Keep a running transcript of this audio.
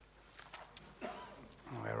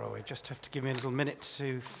Sorry, just have to give me a little minute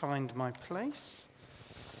to find my place.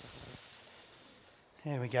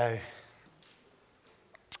 Here we go.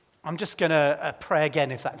 I'm just going to pray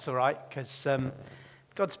again, if that's all right, because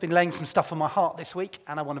God's been laying some stuff on my heart this week,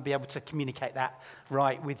 and I want to be able to communicate that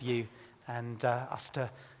right with you and us to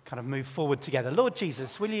kind of move forward together. Lord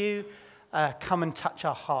Jesus, will you come and touch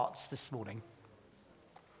our hearts this morning?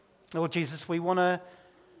 Lord Jesus, we want to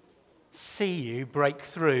see you break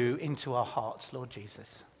through into our hearts, Lord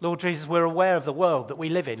Jesus. Lord Jesus, we're aware of the world that we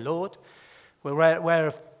live in, Lord. We're aware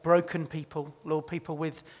of broken people, Lord, people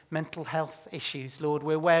with mental health issues, Lord.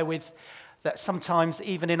 We're aware that sometimes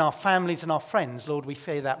even in our families and our friends, Lord, we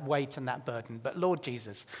fear that weight and that burden. But Lord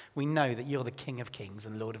Jesus, we know that you're the King of Kings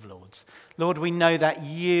and Lord of Lords. Lord, we know that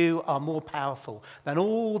you are more powerful than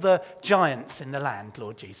all the giants in the land,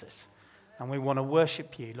 Lord Jesus. And we want to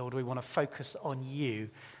worship you, Lord. We want to focus on you,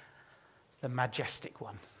 the majestic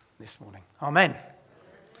one, this morning. Amen.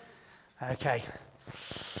 Okay.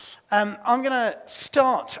 I'm going to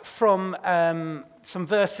start from some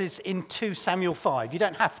verses in 2 Samuel 5. You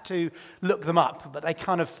don't have to look them up, but they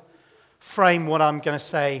kind of frame what I'm going to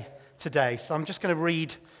say today. So I'm just going to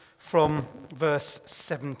read from verse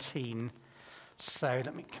 17. So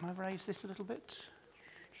can I raise this a little bit?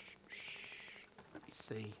 Let me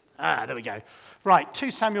see. There we go. Right, 2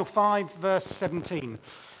 Samuel 5, verse 17.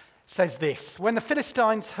 Says this: When the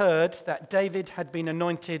Philistines heard that David had been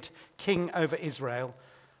anointed king over Israel,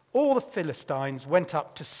 all the Philistines went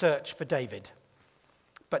up to search for David.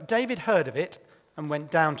 But David heard of it and went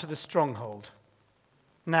down to the stronghold.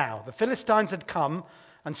 Now, the Philistines had come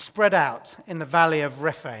and spread out in the valley of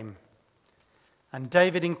Rephaim. And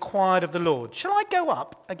David inquired of the Lord, "Shall I go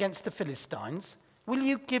up against the Philistines? Will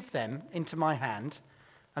you give them into my hand?"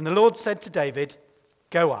 And the Lord said to David,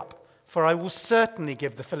 "Go up, for I will certainly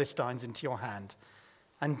give the Philistines into your hand."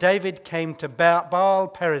 And David came to Baal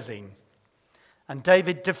Perazim. And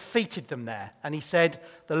David defeated them there. And he said,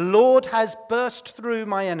 "The Lord has burst through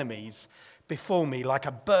my enemies before me like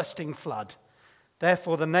a bursting flood."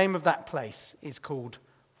 Therefore the name of that place is called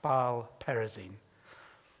Baal Perazim.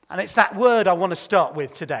 And it's that word I want to start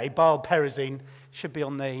with today. Baal Perazim should be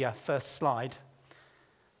on the first slide.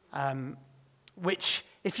 Which,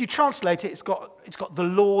 if you translate it, it's got the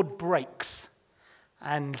Lord breaks.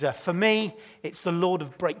 And for me, it's the Lord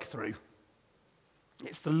of breakthrough.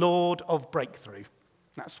 It's the Lord of breakthrough.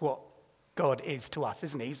 That's what God is to us,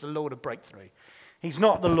 isn't he? He's the Lord of breakthrough. He's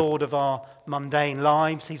not the Lord of our mundane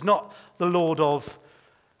lives. He's not the Lord of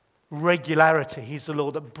regularity. He's the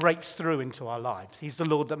Lord that breaks through into our lives. He's the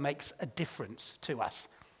Lord that makes a difference to us.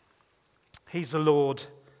 He's the Lord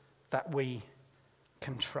that we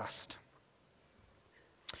can trust.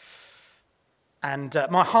 And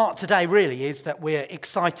my heart today really is that we're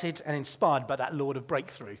excited and inspired by that Lord of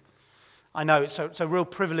breakthrough. I know it's a real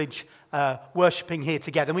privilege worshipping here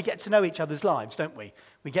together. And we get to know each other's lives, don't we?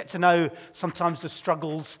 We get to know sometimes the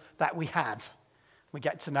struggles that we have. We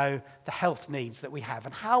get to know the health needs that we have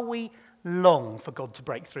and how we long for God to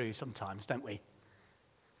break through sometimes, don't we?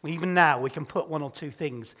 Even now, we can put one or two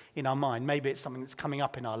things in our mind. Maybe it's something that's coming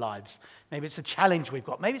up in our lives. Maybe it's a challenge we've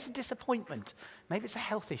got. Maybe it's a disappointment. Maybe it's a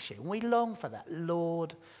health issue. And we long for that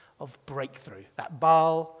Lord of breakthrough, that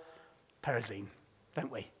Baal Perazim, don't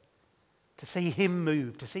we? To see him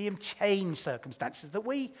move, to see him change circumstances that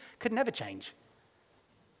we could never change.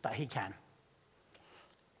 But he can.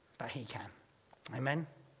 Amen?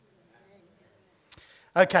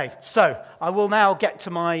 Okay, so I will now get to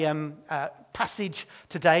my passage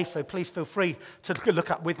today, so please feel free to look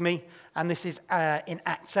up with me. And this is in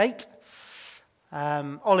Acts 8.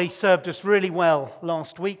 Ollie served us really well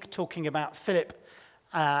last week, talking about Philip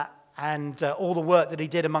and all the work that he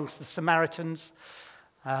did amongst the Samaritans.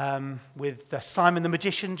 With Simon the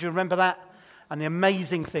magician, do you remember that? And the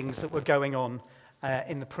amazing things that were going on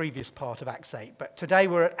in the previous part of Acts 8. But today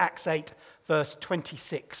we're at Acts 8, verse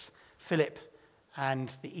 26, Philip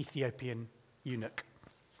and the Ethiopian eunuch.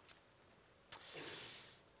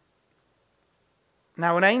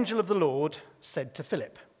 Now an angel of the Lord said to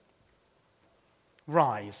Philip,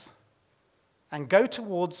 "Rise and go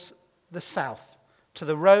towards the south to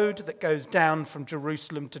the road that goes down from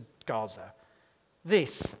Jerusalem to Gaza.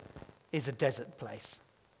 This is a desert place."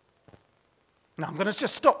 Now, I'm going to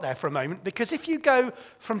just stop there for a moment, because if you go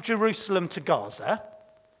from Jerusalem to Gaza,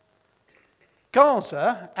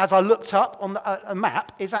 as I looked up on a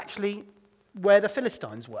map, is actually where the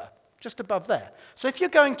Philistines were, just above there. So if you're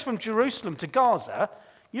going from Jerusalem to Gaza,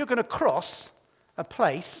 you're going to cross a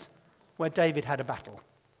place where David had a battle.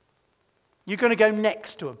 You're going to go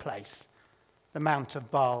next to a place, the Mount of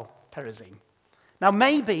Baal Perazim. Now,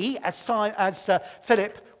 maybe as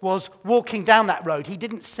Philip was walking down that road, he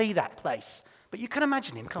didn't see that place. But you can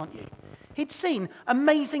imagine him, can't you? He'd seen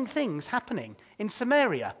amazing things happening in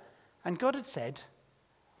Samaria. And God had said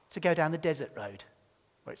to go down the desert road,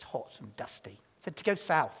 where it's hot and dusty. He said to go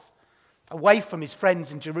south, away from his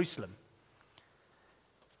friends in Jerusalem.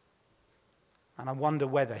 And I wonder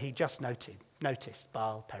whether he just noticed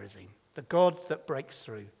Baal Perazim, the God that breaks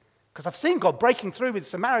through. Because I've seen God breaking through with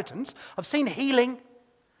Samaritans. I've seen healing.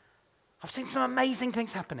 I've seen some amazing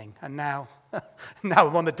things happening. And now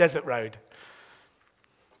I'm on the desert road.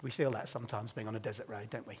 We feel that sometimes being on a desert road,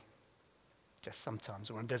 don't we? Just sometimes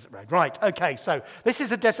we're on a desert road. Right, okay, so this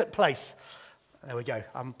is a desert place. There we go.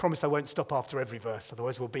 I promise I won't stop after every verse,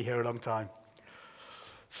 otherwise we'll be here a long time.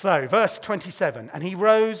 So, verse 27, and he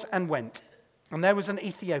rose and went, and there was an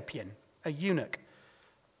Ethiopian, a eunuch,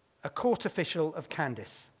 a court official of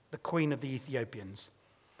Candace, the queen of the Ethiopians,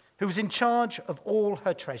 who was in charge of all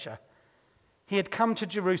her treasure. He had come to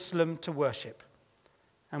Jerusalem to worship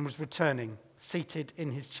and was returning, seated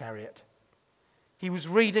in his chariot. He was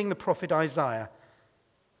reading the prophet Isaiah,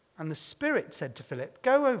 and the Spirit said to Philip,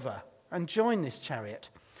 "Go over and join this chariot."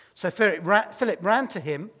 So Philip ran to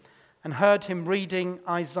him and heard him reading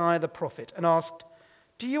Isaiah the prophet and asked,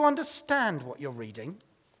 "Do you understand what you're reading?"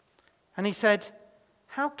 And he said,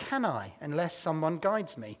 "How can I unless someone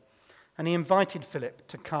guides me?" And he invited Philip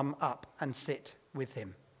to come up and sit with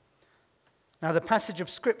him. Now the passage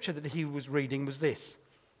of scripture that he was reading was this: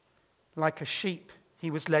 "Like a sheep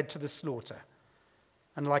he was led to the slaughter,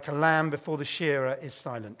 and like a lamb before the shearer is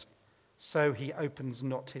silent, so he opens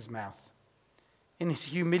not his mouth. In his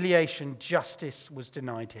humiliation justice was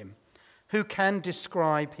denied him. Who can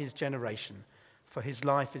describe his generation? For his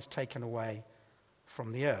life is taken away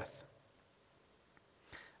from the earth."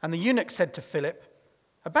 And the eunuch said to Philip,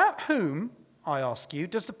 "About whom, I ask you,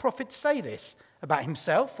 does the prophet say this? About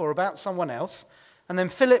himself or about someone else?" And then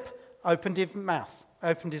Philip opened his mouth.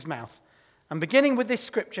 And beginning with this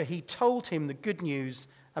scripture, he told him the good news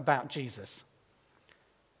about Jesus.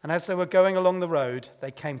 And as they were going along the road,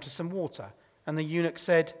 they came to some water. And the eunuch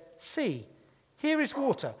said, "See, here is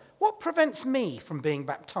water. What prevents me from being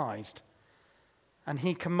baptized?" And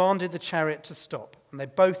he commanded the chariot to stop. And they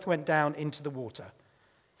both went down into the water,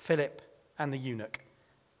 Philip and the eunuch,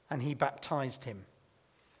 and he baptized him.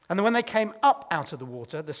 And when they came up out of the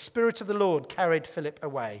water, the Spirit of the Lord carried Philip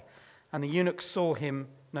away, and the eunuch saw him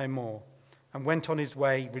no more, and went on his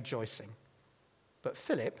way rejoicing. But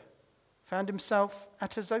Philip found himself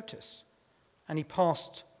at Azotus, and he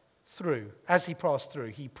passed through. As he passed through,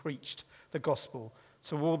 he preached the gospel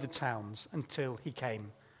to all the towns until he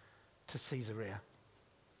came to Caesarea.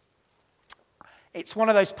 It's one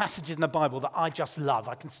of those passages in the Bible that I just love.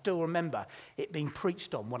 I can still remember it being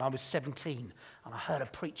preached on when I was 17, and I heard a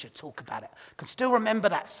preacher talk about it. I can still remember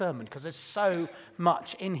that sermon because there's so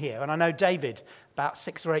much in here. And I know David, about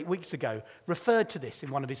 6 or 8 weeks ago, referred to this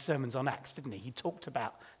in one of his sermons on Acts, didn't he? He talked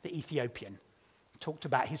about the Ethiopian, talked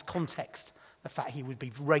about his context, the fact he would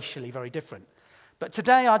be racially very different. But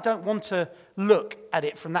today I don't want to look at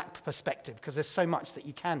it from that perspective because there's so much that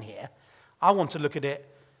you can hear. I want to look at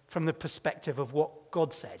it from the perspective of what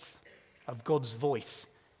God says, of God's voice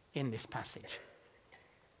in this passage,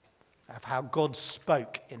 of how God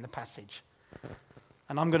spoke in the passage.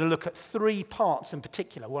 And I'm going to look at 3 parts in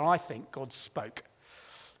particular where I think God spoke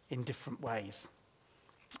in different ways.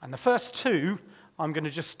 And the first 2 I'm going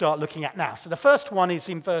to just start looking at now. So the first one is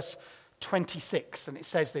in verse 26, and it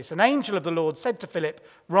says this: "An angel of the Lord said to Philip,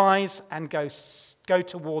 'Rise and go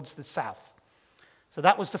towards the south.'" So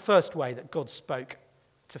that was the first way that God spoke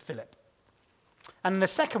to Philip. And the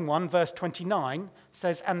second one, verse 29,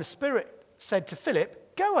 says, "And the Spirit said to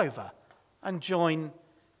Philip, 'Go over and join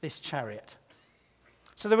this chariot.'"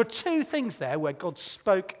 So there were 2 things there where God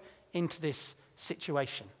spoke into this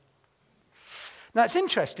situation. Now it's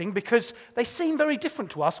interesting because they seem very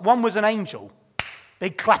different to us. One was an angel,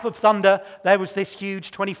 big clap of thunder. There was this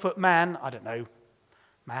huge 20-foot man, I don't know,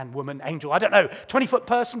 man, woman, angel, I don't know, 20-foot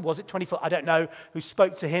person, was it 20 foot? I don't know, who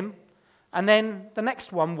spoke to him. And then the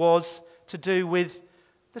next one was to do with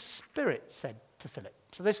the Spirit said to Philip.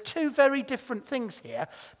 So there's 2 very different things here.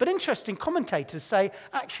 But interesting, commentators say,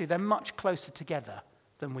 actually, they're much closer together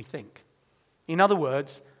than we think. In other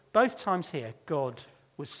words, both times here, God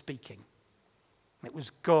was speaking. It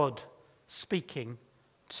was God speaking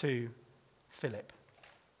to Philip.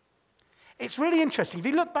 It's really interesting. If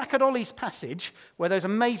you look back at Ollie's passage, where those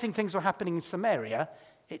amazing things were happening in Samaria,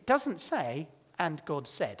 it doesn't say, "And God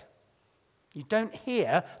said." You don't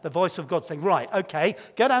hear the voice of God saying, "Right, okay,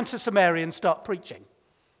 go down to Samaria and start preaching."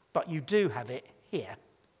 But you do have it here.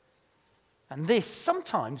 And this,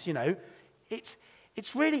 sometimes,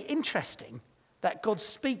 It's really interesting that God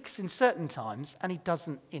speaks in certain times and he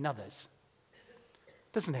doesn't in others.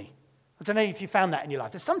 Doesn't he? I don't know if you found that in your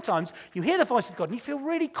life. There's sometimes you hear the voice of God and you feel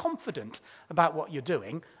really confident about what you're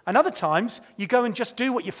doing, and other times you go and just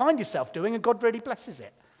do what you find yourself doing and God really blesses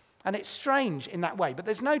it. And it's strange in that way, but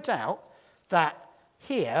there's no doubt that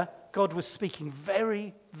here God was speaking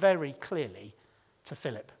very, very clearly to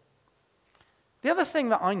Philip. The other thing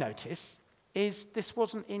that I notice is this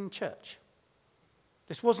wasn't in church.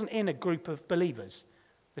 This wasn't in a group of believers.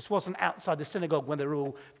 This wasn't outside the synagogue when they were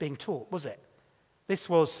all being taught, was it? This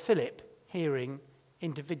was Philip hearing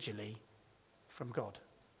individually from God.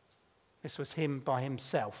 This was him by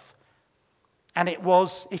himself. And it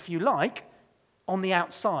was, if you like, on the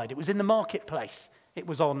outside. It was in the marketplace. It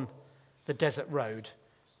was on the desert road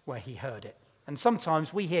where he heard it. And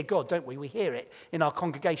sometimes we hear God, don't we? We hear it in our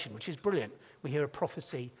congregation, which is brilliant. We hear a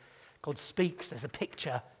prophecy. God speaks. There's a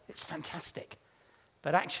picture. It's fantastic.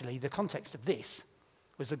 But actually, the context of this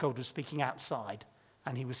was that God was speaking outside,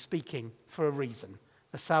 and he was speaking for a reason,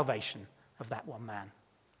 the salvation of that one man.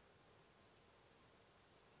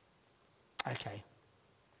 Okay.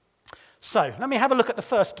 So, let me have a look at the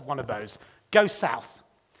first one of those. Go south.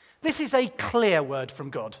 This is a clear word from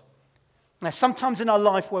God. Now, sometimes in our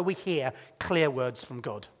life where we hear clear words from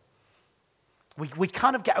God, we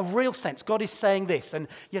kind of get a real sense God is saying this, and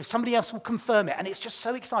somebody else will confirm it, and it's just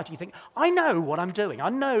so exciting. You think, I know what I'm doing. I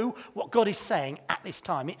know what God is saying at this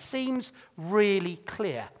time. It seems really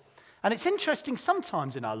clear. And it's interesting,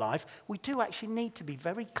 sometimes in our life, we do actually need to be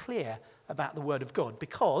very clear about the word of God,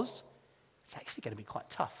 because it's actually going to be quite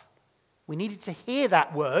tough. We needed to hear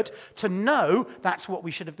that word to know that's what we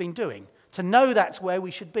should have been doing, to know that's where we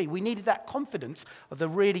should be. We needed that confidence of the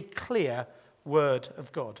really clear word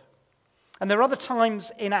of God. And there are other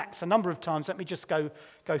times in Acts, a number of times. Let me just go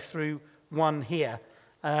through one here.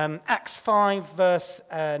 Acts 5, verse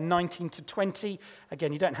 19 to 20.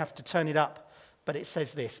 Again, you don't have to turn it up, but it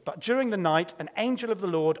says this. But during the night, an angel of the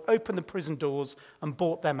Lord opened the prison doors and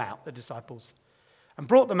brought them out, the disciples, and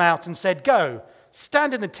brought them out and said, go,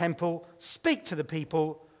 stand in the temple, speak to the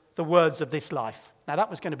people the words of this life. Now, that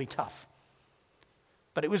was going to be tough.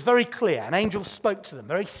 But it was very clear. An angel spoke to them,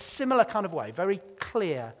 very similar kind of way, very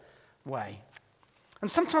clear way. And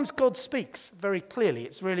sometimes God speaks very clearly.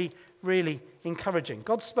 It's really, really encouraging.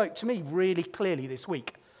 God spoke to me really clearly this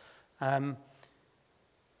week.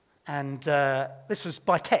 This was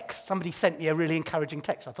by text. Somebody sent me a really encouraging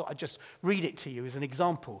text. I thought I'd just read it to you as an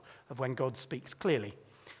example of when God speaks clearly.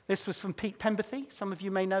 This was from Pete Pemberthy. Some of you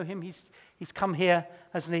may know him. He's come here,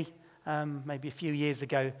 hasn't he, maybe a few years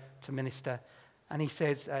ago to minister. And he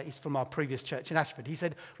says, he's from our previous church in Ashford. He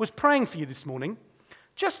said, was praying for you this morning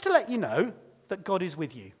just to let you know that God is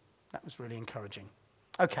with you. That was really encouraging.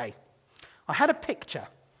 Okay, I had a picture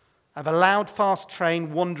of a loud, fast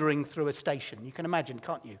train wandering through a station. You can imagine,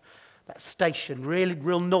 can't you? That station, really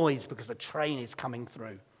real noise because the train is coming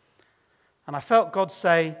through. And I felt God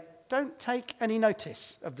say, don't take any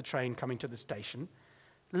notice of the train coming to the station.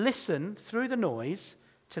 Listen through the noise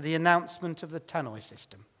to the announcement of the tannoy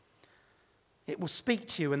system. It will speak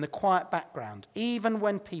to you in the quiet background, even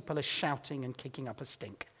when people are shouting and kicking up a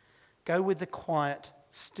stink. Go with the quiet,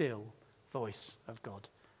 still voice of God.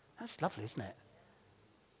 That's lovely, isn't it?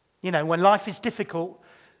 You know, when life is difficult,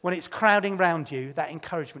 when it's crowding round you, that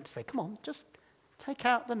encouragement to say, come on, just take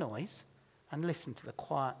out the noise and listen to the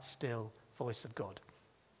quiet, still voice of God.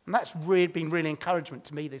 And that's been really encouragement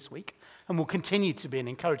to me this week, and will continue to be an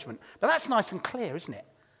encouragement. But that's nice and clear, isn't it?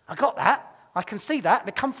 I got that. I can see that.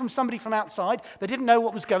 It come from somebody from outside. They didn't know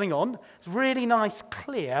what was going on. It's a really nice,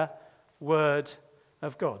 clear word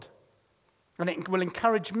of God. And it will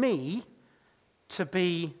encourage me to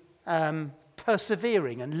be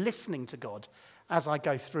persevering and listening to God as I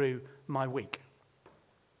go through my week.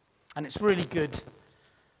 And it's really good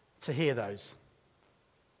to hear those.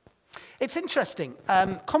 It's interesting.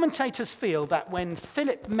 Commentators feel that when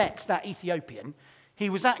Philip met that Ethiopian, he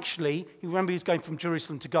was actually, you remember he was going from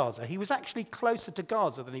Jerusalem to Gaza, he was actually closer to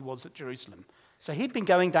Gaza than he was at Jerusalem. So he'd been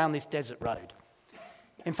going down this desert road.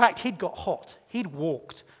 In fact, he'd got hot. He'd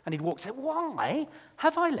walked, and said, why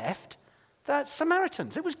have I left the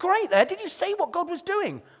Samaritans? It was great there. Did you see what God was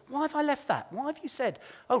doing? Why have I left that? Why have you said,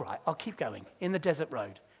 all right, I'll keep going in the desert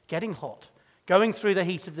road, getting hot, going through the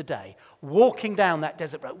heat of the day, walking down that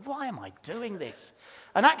desert road. Why am I doing this?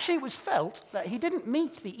 And actually it was felt that he didn't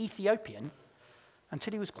meet the Ethiopian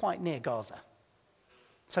until he was quite near Gaza.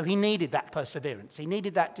 So he needed that perseverance. He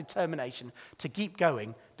needed that determination to keep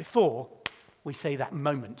going before we see that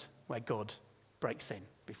moment where God breaks in.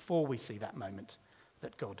 Before we see that moment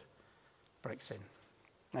that God breaks in.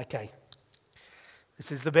 Okay.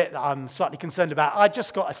 This is the bit that I'm slightly concerned about. I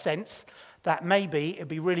just got a sense that maybe it'd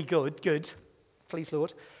be really good, please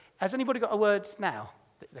Lord. Has anybody got a word now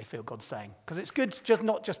that they feel God's saying? Because it's good just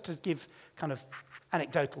not just to give kind of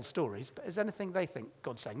anecdotal stories, but is anything they think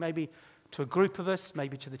God's saying? Maybe to a group of us,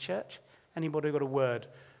 maybe to the church? Anybody got a word,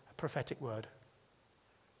 a prophetic word?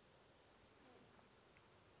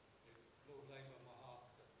 The Lord lays on my heart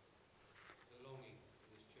the longing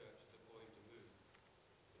in this church for Him to move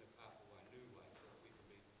in a powerful way, new way, so that we can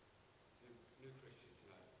be new Christians,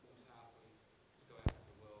 more powerfully to go out into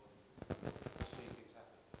the world and see things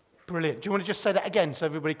happen. Brilliant. Do you want to just say that again so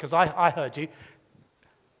everybody, because I heard you.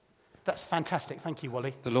 That's fantastic. Thank you,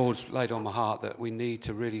 Wally. The Lord's laid on my heart that we need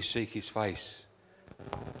to really seek His face.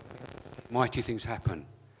 Mighty things happen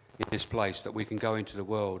in this place that we can go into the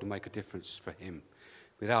world and make a difference for Him.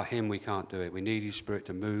 Without Him, we can't do it. We need His Spirit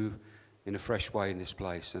to move in a fresh way in this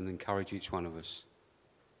place and encourage each one of us.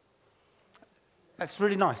 That's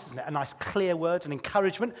really nice, isn't it? A nice clear word, an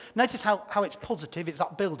encouragement. Notice how it's positive. It's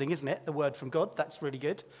upbuilding, isn't it? The word from God. That's really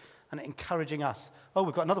good. And encouraging us. Oh,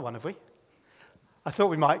 we've got another one, have we? I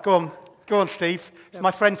thought we might. Go on, Steve. It's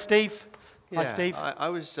my friend Steve. Hi, Steve. I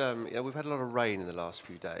was. We've had a lot of rain in the last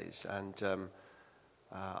few days, and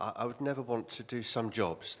I would never want to do some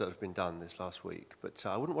jobs that have been done this last week, but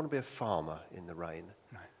I wouldn't want to be a farmer in the rain.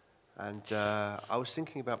 No. And I was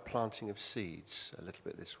thinking about planting of seeds a little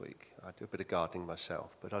bit this week. I do a bit of gardening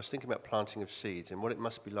myself, but I was thinking about planting of seeds and what it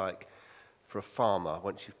must be like for a farmer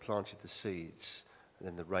once you've planted the seeds and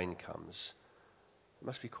then the rain comes. It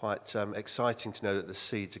must be quite exciting to know that the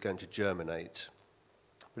seeds are going to germinate,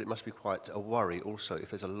 but it must be quite a worry also if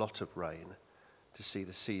there's a lot of rain to see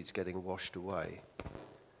the seeds getting washed away.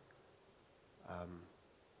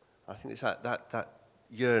 I think it's that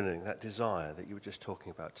yearning, that desire that you were just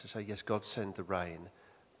talking about, to say, yes, God, send the rain,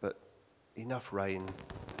 but enough rain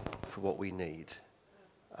for what we need,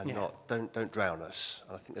 and don't drown us.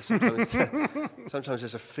 And I think there's sometimes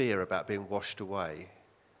there's a fear about being washed away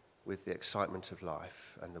with the excitement of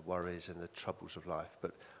life and the worries and the troubles of life.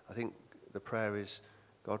 But I think the prayer is,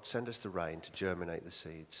 God, send us the rain to germinate the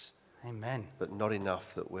seeds. Amen. But not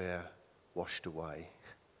enough that we're washed away.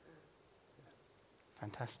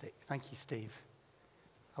 Fantastic. Thank you, Steve.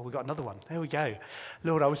 Oh, we've got another one. There we go.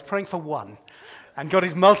 Lord, I was praying for one, and God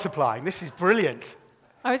is multiplying. This is brilliant.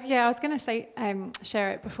 I was going to say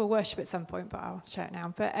share it before worship at some point, but I'll share it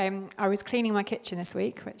now. But I was cleaning my kitchen this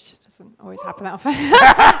week, which doesn't always happen that often.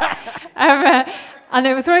 And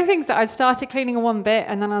it was one of the things that I'd started cleaning on one bit,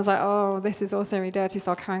 and then I was like, oh, this is also really dirty,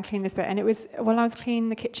 so I'll carry on cleaning this bit. And it was when I was cleaning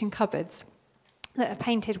the kitchen cupboards that are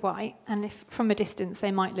painted white, and if from a distance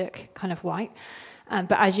they might look kind of white.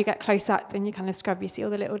 But as you get close up and you kind of scrub, you see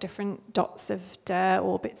all the little different dots of dirt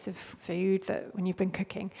or bits of food that when you've been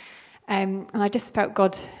cooking. And I just felt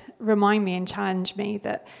God remind me and challenge me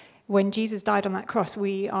that when Jesus died on that cross,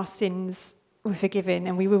 our sins were forgiven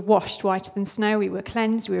and we were washed whiter than snow. We were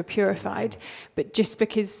cleansed, we were purified. But just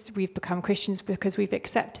because we've become Christians, because we've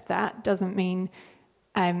accepted that, doesn't mean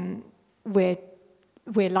we're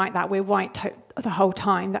like that. We're white the whole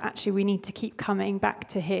time, that actually we need to keep coming back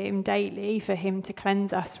to Him daily for Him to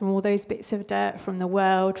cleanse us from all those bits of dirt, from the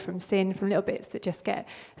world, from sin, from little bits that just get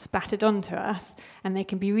splattered onto us. And they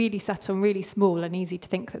can be really subtle and really small and easy to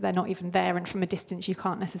think that they're not even there. And from a distance, you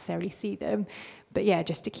can't necessarily see them. But yeah,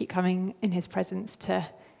 just to keep coming in His presence to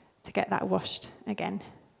get that washed again.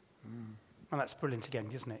 Well, that's brilliant again,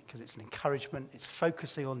 isn't it? Because it's an encouragement. It's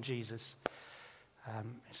focusing on Jesus.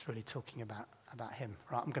 It's really talking about Him.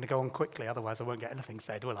 Right, I'm going to go on quickly, otherwise I won't get anything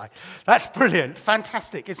said, will I? That's brilliant.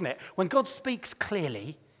 Fantastic, isn't it? When God speaks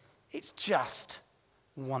clearly, it's just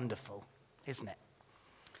wonderful, isn't it?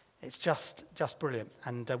 It's just brilliant.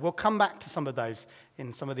 And we'll come back to some of those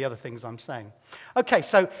in some of the other things I'm saying. Okay,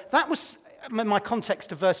 so that was my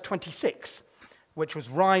context of verse 26, which was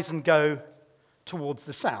rise and go towards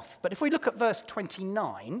the south. But if we look at verse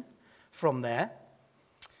 29 from there,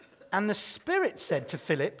 and the Spirit said to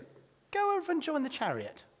Philip, go over and join the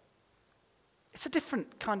chariot. It's a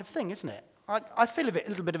different kind of thing, isn't it? I feel of it a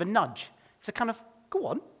little bit of a nudge. It's a kind of, go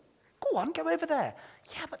on, go over there.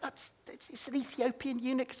 Yeah, but it's an Ethiopian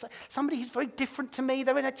eunuch, somebody who's very different to me.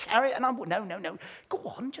 They're in a chariot, and no. Go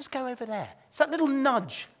on, just go over there. It's that little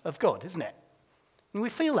nudge of God, isn't it? And we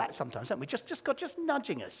feel that sometimes, don't we? Just God just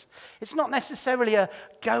nudging us. It's not necessarily a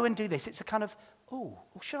go and do this. It's a kind of, oh,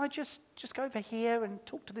 should I just go over here and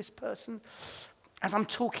talk to this person? As I'm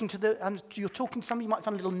talking you're talking to somebody, you might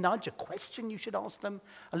find a little nudge, a question you should ask them,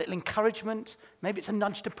 a little encouragement. Maybe it's a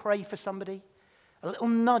nudge to pray for somebody, a little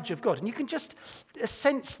nudge of God. And you can just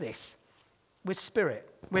sense this with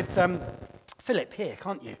Spirit, with Philip here,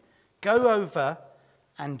 can't you? Go over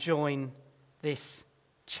and join this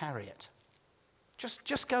chariot.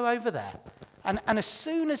 Just go over there. And as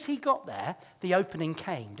soon as he got there, the opening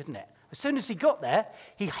came, didn't it? As soon as he got there,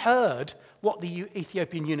 he heard what the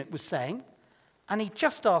Ethiopian eunuch was saying, and he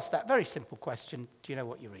just asked that very simple question, do you know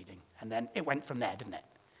what you're reading? And then it went from there, didn't it?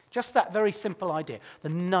 Just that very simple idea, the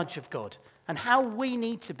nudge of God, and how we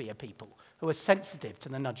need to be a people who are sensitive to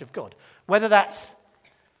the nudge of God. Whether that's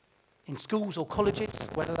in schools or colleges,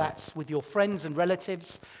 whether that's with your friends and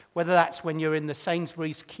relatives, whether that's when you're in the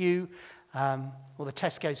Sainsbury's queue or the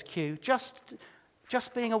Tesco's queue,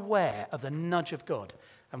 just being aware of the nudge of God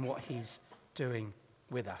and what he's doing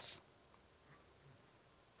with us.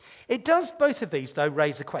 It does both of these, though,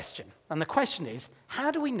 raise a question. And the question is,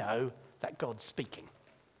 how do we know that God's speaking?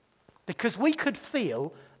 Because we could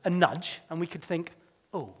feel a nudge and we could think,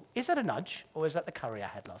 oh, is that a nudge or is that the curry I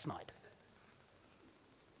had last night?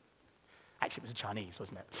 Actually, it was a Chinese,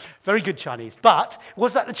 wasn't it? Very good Chinese. But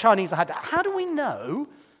was that the Chinese I had? How do we know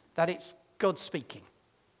that it's God speaking?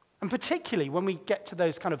 And particularly when we get to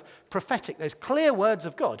those kind of prophetic, those clear words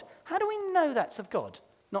of God, how do we know that's of God?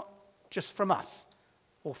 Not just from us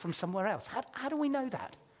or from somewhere else. How do we know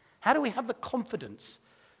that? How do we have the confidence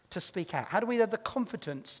to speak out? How do we have the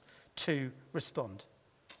confidence to respond?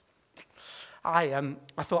 I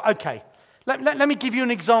thought, okay, let me give you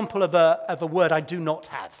an example of a word I do not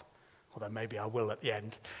have. Although maybe I will at the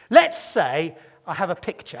end. Let's say I have a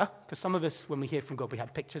picture, because some of us, when we hear from God, we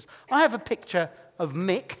have pictures. I have a picture of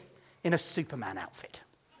Mick in a Superman outfit.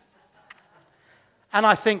 And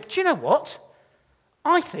I think, do you know what?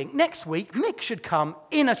 I think next week Mick should come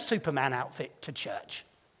in a Superman outfit to church.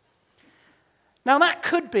 Now that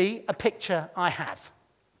could be a picture I have.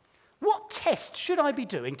 What test should I be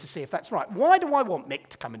doing to see if that's right? Why do I want Mick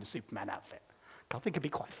to come in a Superman outfit? I think it'd be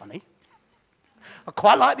quite funny. I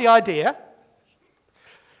quite like the idea.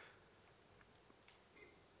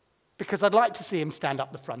 Because I'd like to see him stand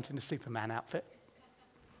up the front in a Superman outfit.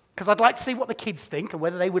 Because I'd like to see what the kids think and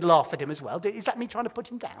whether they would laugh at him as well. Is that me trying to put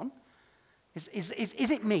him down? Is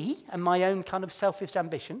it me and my own kind of selfish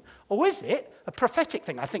ambition? Or is it a prophetic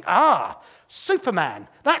thing? I think, Superman,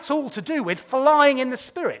 that's all to do with flying in the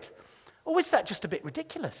spirit. Or is that just a bit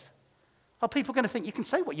ridiculous? Are people going to think you can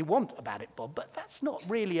say what you want about it, Bob, but that's not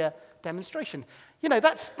really a demonstration? You know,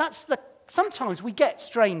 sometimes we get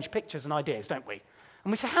strange pictures and ideas, don't we?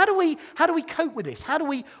 And we say, how do we cope with this? How do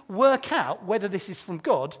we work out whether this is from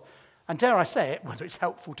God? And dare I say it, whether it's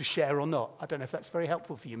helpful to share or not. I don't know if that's very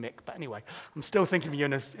helpful for you, Mick, but anyway, I'm still thinking of you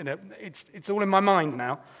it's all in my mind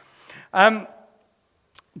now.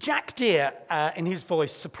 Jack Deere, in his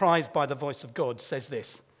voice, Surprised by the Voice of God, says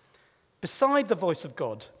this: beside the voice of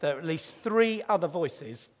God, there are at least 3 other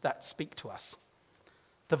voices that speak to us.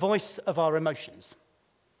 The voice of our emotions.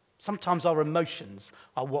 Sometimes our emotions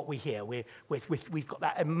are what we hear. We've got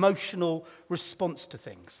that emotional response to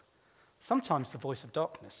things. Sometimes the voice of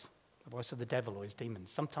darkness, the voice of the devil or his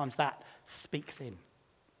demons. Sometimes that speaks in.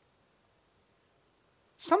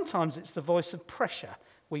 Sometimes it's the voice of pressure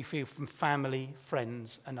we feel from family,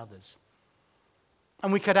 friends, and others.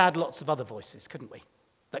 And we could add lots of other voices, couldn't we,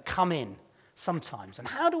 that come in sometimes. And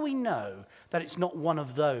how do we know that it's not one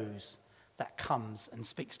of those that comes and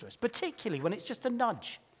speaks to us, particularly when it's just a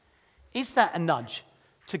nudge? Is that a nudge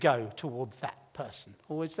to go towards that person?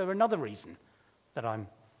 Or is there another reason that I'm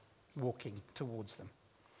walking towards them?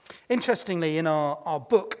 Interestingly, in our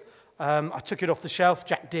book, I took it off the shelf,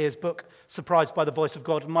 Jack Deere's book, Surprised by the Voice of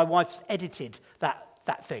God, and my wife's edited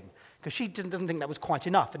that thing, because she didn't think that was quite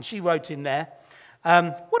enough, and she wrote in there,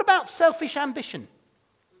 what about selfish ambition?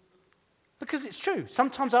 Because it's true.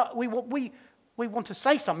 Sometimes we want to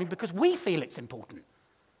say something because we feel it's important.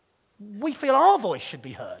 We feel our voice should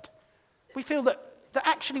be heard. We feel that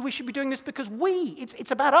actually we should be doing this because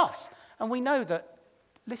it's about us. And we know that,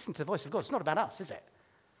 listen to the voice of God, it's not about us, is it?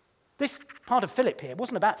 This part of Philip here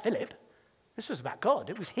wasn't about Philip. This was about God.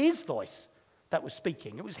 It was his voice that was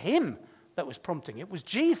speaking. It was him that was prompting. It was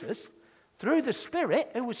Jesus, through the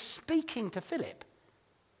Spirit, who was speaking to Philip.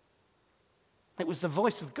 It was the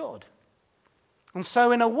voice of God. And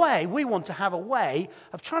so in a way, we want to have a way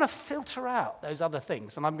of trying to filter out those other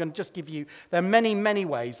things. And I'm going to just give you, there are many, many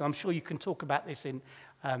ways. I'm sure you can talk about this in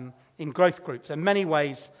growth groups. There are many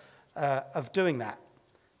ways of doing that.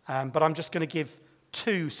 But I'm just going to give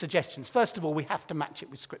 2 suggestions. First of all, we have to match it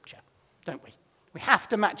with Scripture, don't we? We have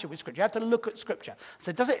to match it with Scripture. You have to look at Scripture.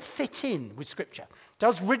 So does it fit in with Scripture?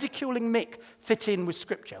 Does ridiculing Mick fit in with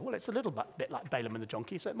Scripture? Well, it's a little bit like Balaam and the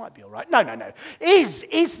donkey, so it might be all right. No.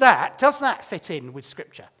 Does that fit in with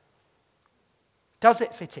Scripture? Does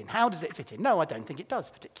it fit in? How does it fit in? No, I don't think it does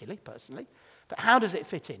particularly, personally. But how does it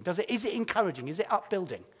fit in? Is it encouraging? Is it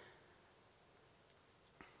upbuilding?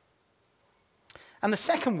 And the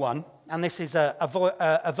second one, and this is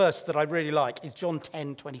a verse that I really like, is John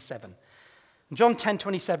 10:27. John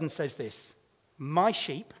 10:27 says this, "My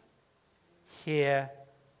sheep hear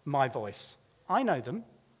my voice. I know them,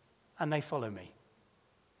 and they follow me.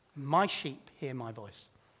 My sheep hear my voice."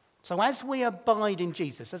 So as we abide in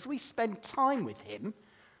Jesus, as we spend time with him,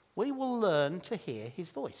 we will learn to hear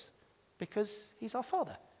his voice because he's our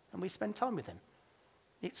Father and we spend time with him.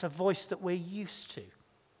 It's a voice that we're used to.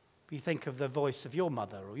 If you think of the voice of your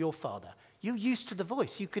mother or your father, you're used to the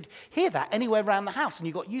voice. You could hear that anywhere around the house and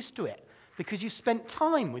you got used to it because you spent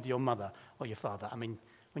time with your mother or your father. I mean,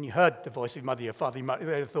 when you heard the voice of your mother or your father, you might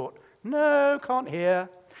have thought, no, can't hear.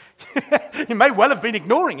 You may well have been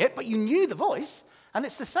ignoring it, but you knew the voice. And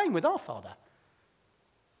it's the same with our Father.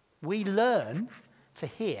 We learn to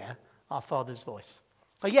hear our Father's voice.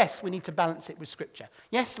 So yes, we need to balance it with Scripture.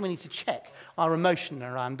 Yes, we need to check our emotion and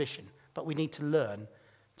our ambition, but we need to learn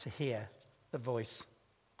to hear the voice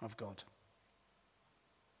of God.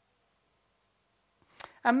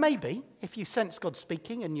 And maybe, if you sense God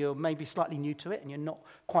speaking and you're maybe slightly new to it and you're not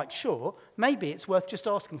quite sure, maybe it's worth just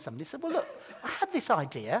asking somebody. Say, well, look, I had this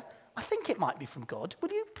idea. I think it might be from God.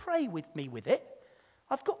 Will you pray with me with it?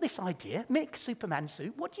 I've got this idea. Mick, Superman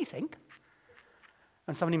suit. What do you think?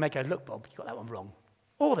 And somebody may go, look, Bob, you got that one wrong.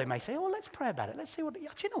 Or they may say, oh, let's pray about it. Let's see what, do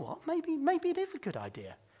you know what? Maybe it is a good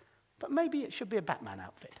idea. But maybe it should be a Batman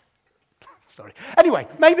outfit. Sorry. Anyway,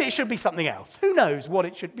 maybe it should be something else. Who knows what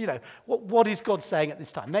it should, what is God saying at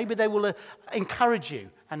this time? Maybe they will encourage you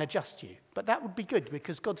and adjust you. But that would be good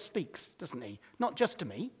because God speaks, doesn't he? Not just to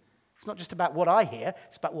me. It's not just about what I hear.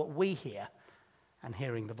 It's about what we hear and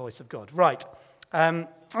hearing the voice of God. Right. I'm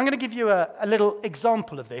going to give you a little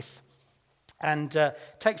example of this. And it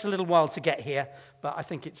takes a little while to get here, but I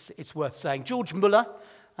think it's worth saying. George Muller,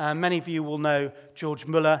 many of you will know George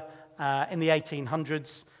Muller in the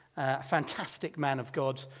 1800s. A fantastic man of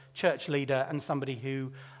God, church leader, and somebody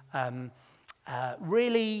who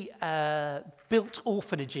really built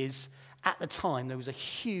orphanages. At the time, there was a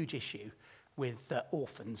huge issue with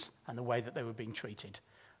orphans and the way that they were being treated.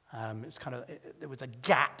 There was a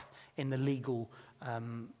gap in the legal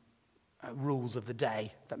rules of the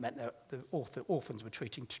day that meant that the orphans were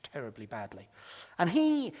treated terribly badly. And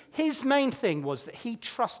his main thing was that he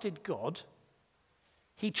trusted God.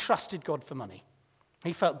 He trusted God for money.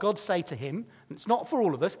 He felt God say to him, and it's not for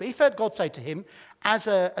all of us, but he felt God say to him, as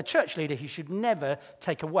a church leader, he should never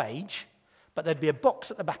take a wage, but there'd be a box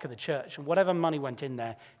at the back of the church, and whatever money went in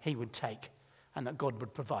there, he would take, and that God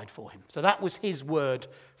would provide for him. So that was his word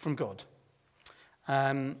from God.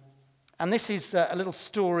 And this is a little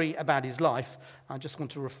story about his life. I just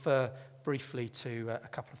want to refer briefly to a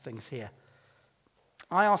couple of things here.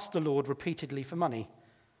 I asked the Lord repeatedly for money,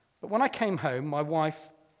 but when I came home, my wife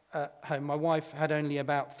had only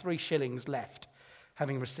about 3 shillings left,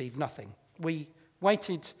 having received nothing. We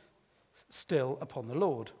waited still upon the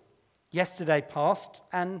Lord. Yesterday passed,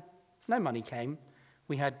 and no money came.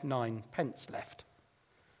 We had 9 pence left.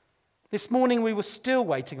 This morning we were still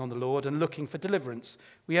waiting on the Lord and looking for deliverance.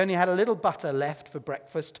 We only had a little butter left for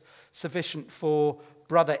breakfast, sufficient for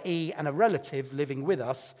Brother E and a relative living with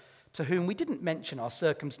us, to whom we didn't mention our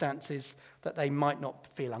circumstances, that they might not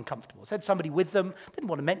feel uncomfortable. So had somebody with them, didn't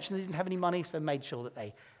want to mention they didn't have any money, so made sure that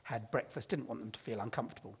they had breakfast, didn't want them to feel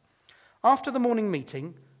uncomfortable. After the morning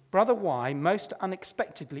meeting, Brother Y most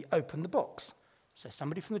unexpectedly opened the box. So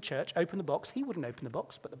somebody from the church opened the box. He wouldn't open the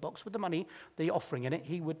box, but the box with the money, the offering in it,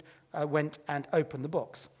 he went and opened the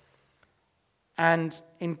box. And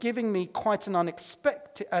in giving me quite an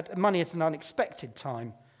money at an unexpected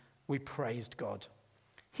time, we praised God.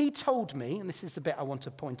 He told me, and this is the bit I want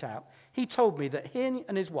to point out, he told me that he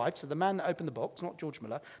and his wife, so the man that opened the box, not George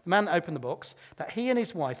Muller, the man that opened the box, that he and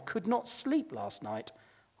his wife could not sleep last night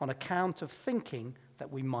on account of thinking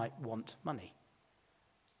that we might want money.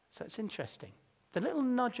 So it's interesting. The little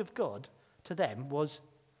nudge of God to them was,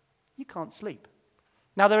 you can't sleep.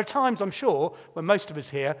 Now, there are times, I'm sure, when most of us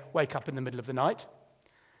here wake up in the middle of the night.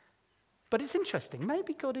 But it's interesting.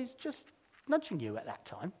 Maybe God is just nudging you at that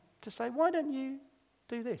time to say, why don't you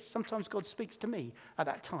do this? Sometimes God speaks to me at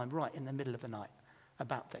that time, right in the middle of the night,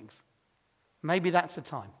 about things. Maybe that's the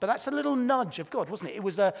time. But that's a little nudge of God, wasn't it? It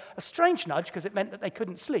was a strange nudge because it meant that they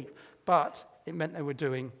couldn't sleep, but it meant they were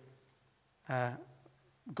doing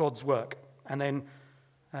God's work. And then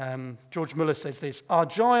George Muller says this, our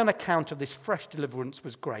joy on account of this fresh deliverance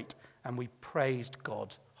was great, and we praised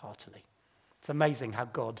God heartily. It's amazing how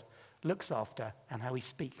God looks after and how he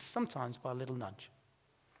speaks, sometimes by a little nudge.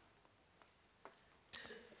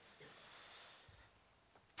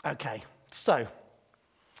 Okay, so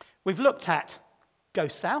we've looked at go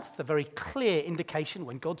south, the very clear indication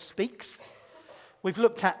when God speaks. We've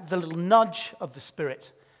looked at the little nudge of the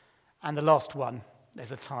Spirit. And the last one,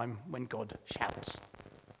 there's a time when God shouts.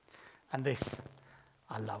 And this,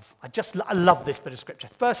 I love. I love this bit of scripture.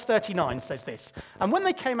 Verse 39 says this. And when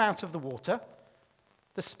they came out of the water,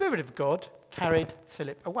 the Spirit of God carried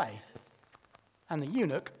Philip away. And the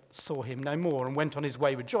eunuch saw him no more and went on his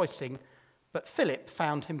way rejoicing. But Philip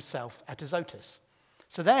found himself at Azotus.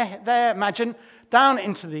 So there, imagine, down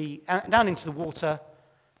into the water,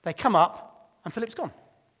 they come up, and Philip's gone.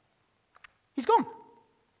 He's gone.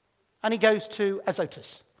 And he goes to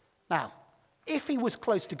Azotus. Now, if he was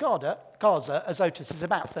close to Gaza, Azotus is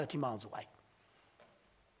about 30 miles away.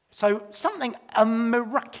 So something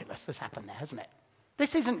miraculous has happened there, hasn't it?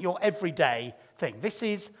 This isn't your everyday thing. This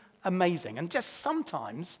is amazing. And just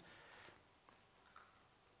sometimes,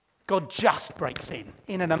 God just breaks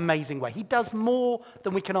in an amazing way. He does more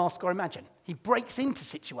than we can ask or imagine. He breaks into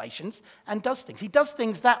situations and does things. He does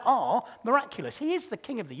things that are miraculous. He is the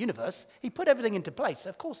king of the universe. He put everything into place.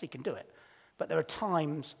 Of course he can do it. But there are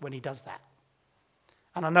times when he does that.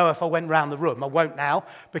 And I know if I went round the room, I won't now,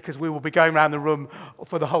 because we will be going around the room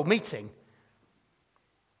for the whole meeting.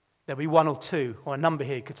 There'll be one or two, or a number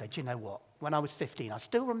here who could say, do you know what? When I was 15, I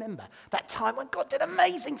still remember that time when God did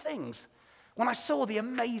amazing things. When I saw the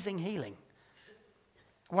amazing healing,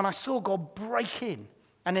 when I saw God break in,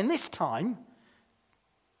 and in this time,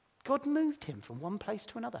 God moved him from one place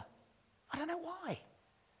to another. I don't know why.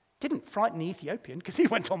 Didn't frighten the Ethiopian, because he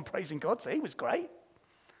went on praising God, so he was great.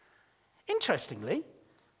 Interestingly,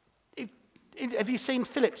 have you seen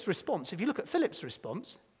Philip's response? If you look at Philip's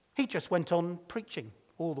response, he just went on preaching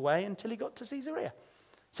all the way until he got to Caesarea.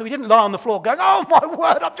 So he didn't lie on the floor going, oh my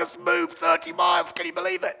word, I've just moved 30 miles, can you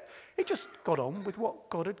believe it? He just got on with what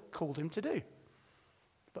God had called him to do.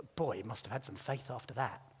 But boy, he must have had some faith after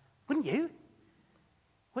that. Wouldn't you?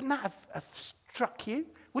 Wouldn't that have struck you?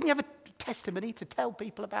 Wouldn't you have a testimony to tell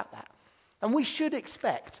people about that? And we should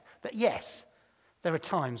expect that, yes, there are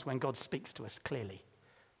times when God speaks to us clearly,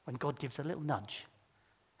 when God gives a little nudge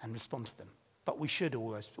and responds to them. But we should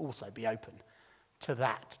always also be open to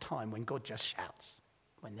that time when God just shouts,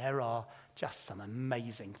 when there are just some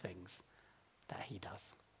amazing things that he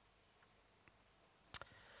does.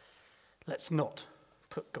 Let's not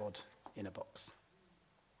put God in a box.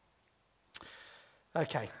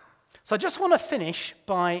 Okay, so I just want to finish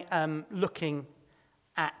by looking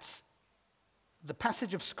at the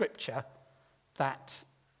passage of Scripture that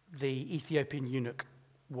the Ethiopian eunuch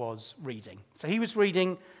was reading. So he was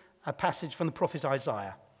reading a passage from the prophet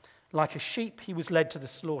Isaiah. Like a sheep he was led to the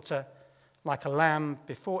slaughter, like a lamb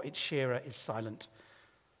before its shearer is silent.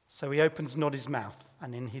 So he opens not his mouth,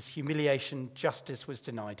 and in his humiliation justice was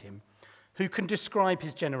denied him. Who can describe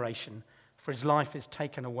his generation? For his life is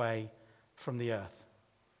taken away from the earth.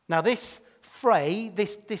 Now this phrase,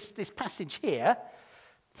 this passage here,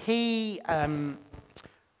 he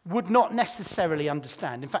would not necessarily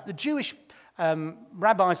understand. In fact, the Jewish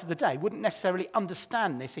rabbis of the day wouldn't necessarily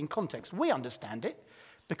understand this in context. We understand it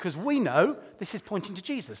because we know this is pointing to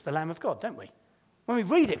Jesus, the Lamb of God, don't we? When we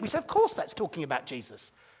read it, we say, of course that's talking about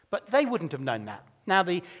Jesus. But they wouldn't have known that. Now,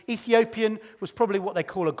 the Ethiopian was probably what they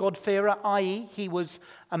call a God-fearer, i.e. he was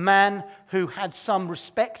a man who had some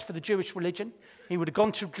respect for the Jewish religion. He would have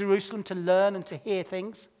gone to Jerusalem to learn and to hear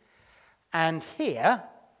things. And here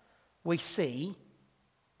we see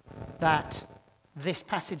that this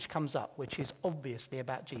passage comes up, which is obviously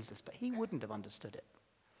about Jesus, but he wouldn't have understood it.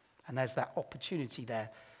 And there's that opportunity there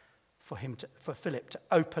for Philip to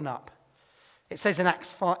open up. It says in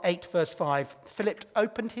Acts 8, verse 5, Philip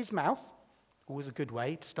opened his mouth, always a good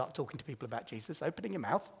way to start talking to people about Jesus, opening your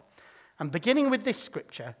mouth, and beginning with this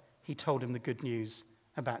scripture, he told him the good news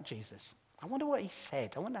about Jesus. I wonder what he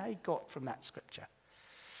said. I wonder how he got from that scripture.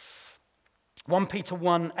 1 Peter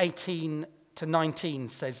 1, 18 to 19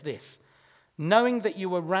 says this, knowing that you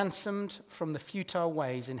were ransomed from the futile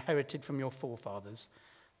ways inherited from your forefathers,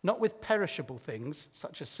 not with perishable things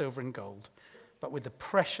such as silver and gold, but with the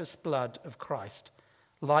precious blood of Christ,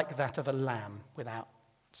 like that of a lamb without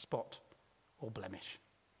spot or blemish.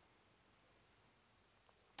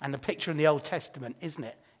 And the picture in the Old Testament, isn't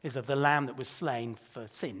it, is of the lamb that was slain for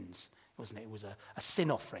sins, wasn't it? It was a sin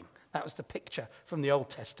offering. That was the picture from the Old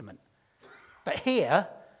Testament. But here,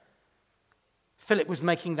 Philip was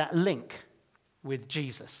making that link with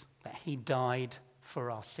Jesus, that he died for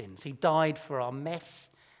our sins. He died for our mess.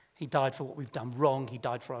 He died for what we've done wrong. He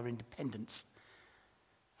died for our independence.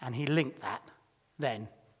 And he linked that then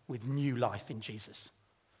with new life in Jesus.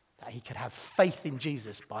 That he could have faith in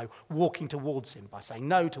Jesus by walking towards him, by saying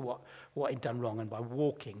no to what he'd done wrong, and by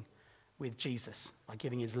walking with Jesus, by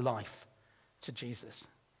giving his life to Jesus.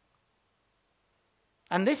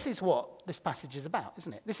 And this is what this passage is about,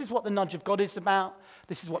 isn't it? This is what the nudge of God is about.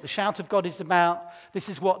 This is what the shout of God is about. This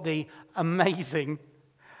is what the amazing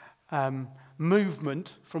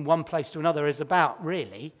movement from one place to another is about,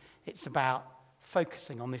 really. It's about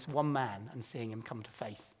focusing on this one man and seeing him come to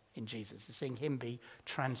faith in Jesus, and seeing him be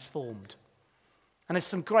transformed. And there's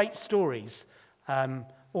some great stories,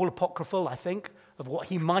 all apocryphal, I think, of what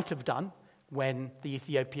he might have done when the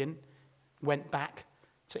Ethiopian went back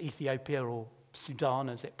to Ethiopia, or Sudan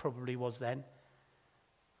as it probably was then.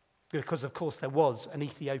 Because, of course, there was an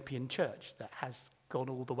Ethiopian church that has gone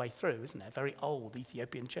all the way through, isn't it? A very old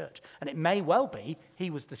Ethiopian church. And it may well be he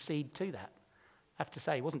was the seed to that. I have to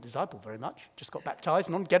say, he wasn't discipled very much, just got baptized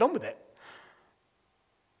and get on with it.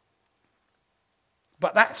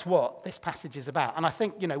 But that's what this passage is about. And I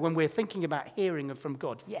think, when we're thinking about hearing from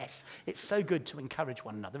God, yes, it's so good to encourage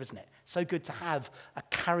one another, isn't it? So good to have a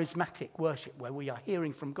charismatic worship where we are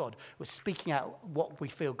hearing from God. We're speaking out what we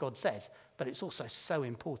feel God says. But it's also so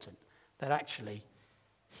important that actually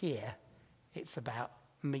here it's about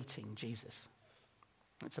meeting Jesus.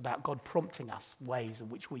 It's about God prompting us ways in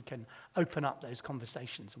which we can open up those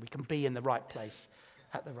conversations and we can be in the right place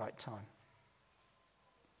at the right time.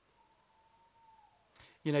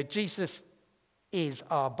 Jesus is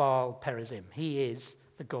our Baal Perazim. He is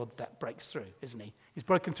the God that breaks through, isn't he? He's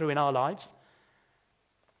broken through in our lives.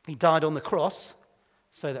 He died on the cross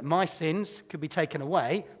so that my sins could be taken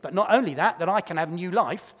away, but not only that I can have new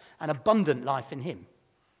life and abundant life in him,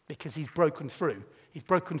 because he's broken through. He's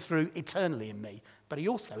broken through eternally in me, but he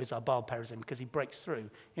also is our Baal Perazim because he breaks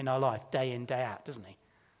through in our life day in, day out, doesn't he?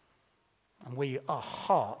 And our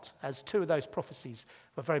heart, as two of those prophecies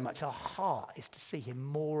were very much, our heart is to see him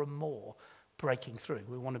more and more breaking through.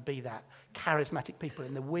 We want to be that charismatic people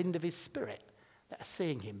in the wind of his spirit that are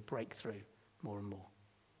seeing him break through more and more.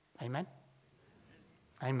 Amen?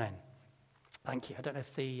 Amen. Thank you. I don't know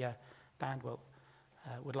if the band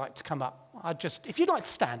would like to come up. If you'd like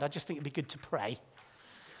to stand, I just think it'd be good to pray.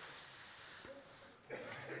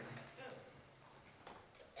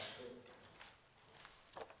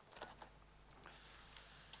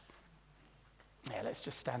 Yeah, let's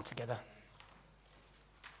just stand together.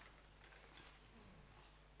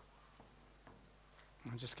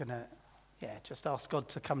 I'm just going to, just ask God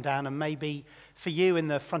to come down, and maybe for you in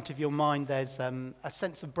the front of your mind there's a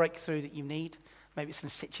sense of breakthrough that you need. Maybe it's in a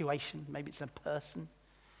situation, maybe it's in a person,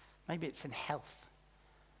 maybe it's in health.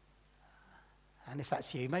 And if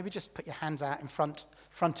that's you, maybe just put your hands out in front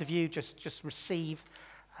of you, just receive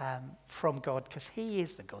from God, because he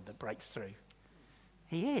is the God that breaks through.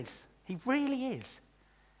 He is. He really is.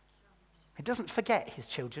 He doesn't forget his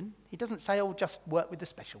children. He doesn't say, just work with the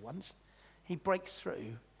special ones. He breaks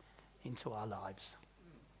through into our lives.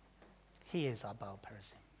 He is our Baal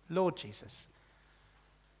Perazim. Lord Jesus,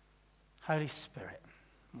 Holy Spirit,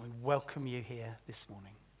 we welcome you here this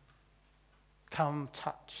morning. Come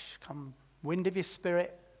touch, come wind of your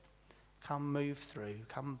spirit, come move through,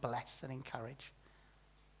 come bless and encourage.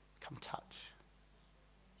 Come touch.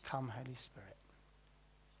 Come, Holy Spirit.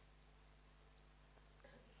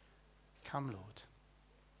 Come, Lord.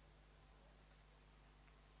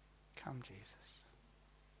 Come, Jesus.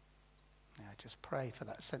 Just pray for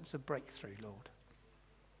that sense of breakthrough, Lord.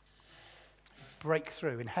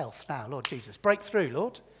 Breakthrough in health now, Lord Jesus. Breakthrough,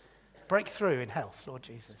 Lord. Breakthrough in health, Lord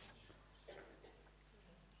Jesus.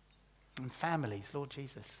 And families, Lord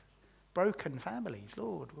Jesus. Broken families,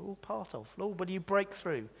 Lord, we're all part of. Lord, will you break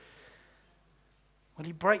through? Will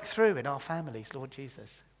you break through in our families, Lord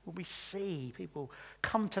Jesus? Will we see people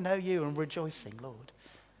come to know you and rejoicing, Lord?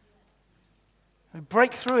 We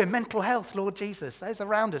break through in mental health, Lord Jesus. Those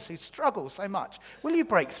around us who struggle so much. Will you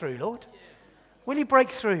break through, Lord? Will you break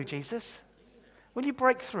through, Jesus? Will you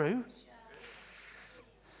break through?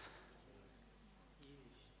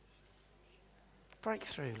 Break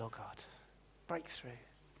through, Lord God. Break through.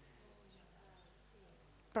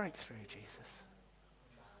 Break through, Jesus.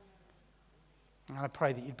 And I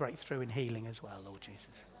pray that you break through in healing as well, Lord Jesus.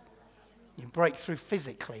 You break through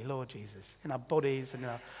physically, Lord Jesus, in our bodies and in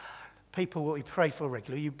our people what we pray for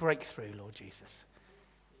regularly. You break through, Lord Jesus.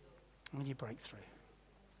 Will you break through?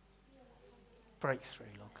 Break through,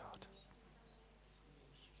 Lord God.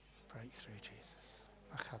 Break through, Jesus.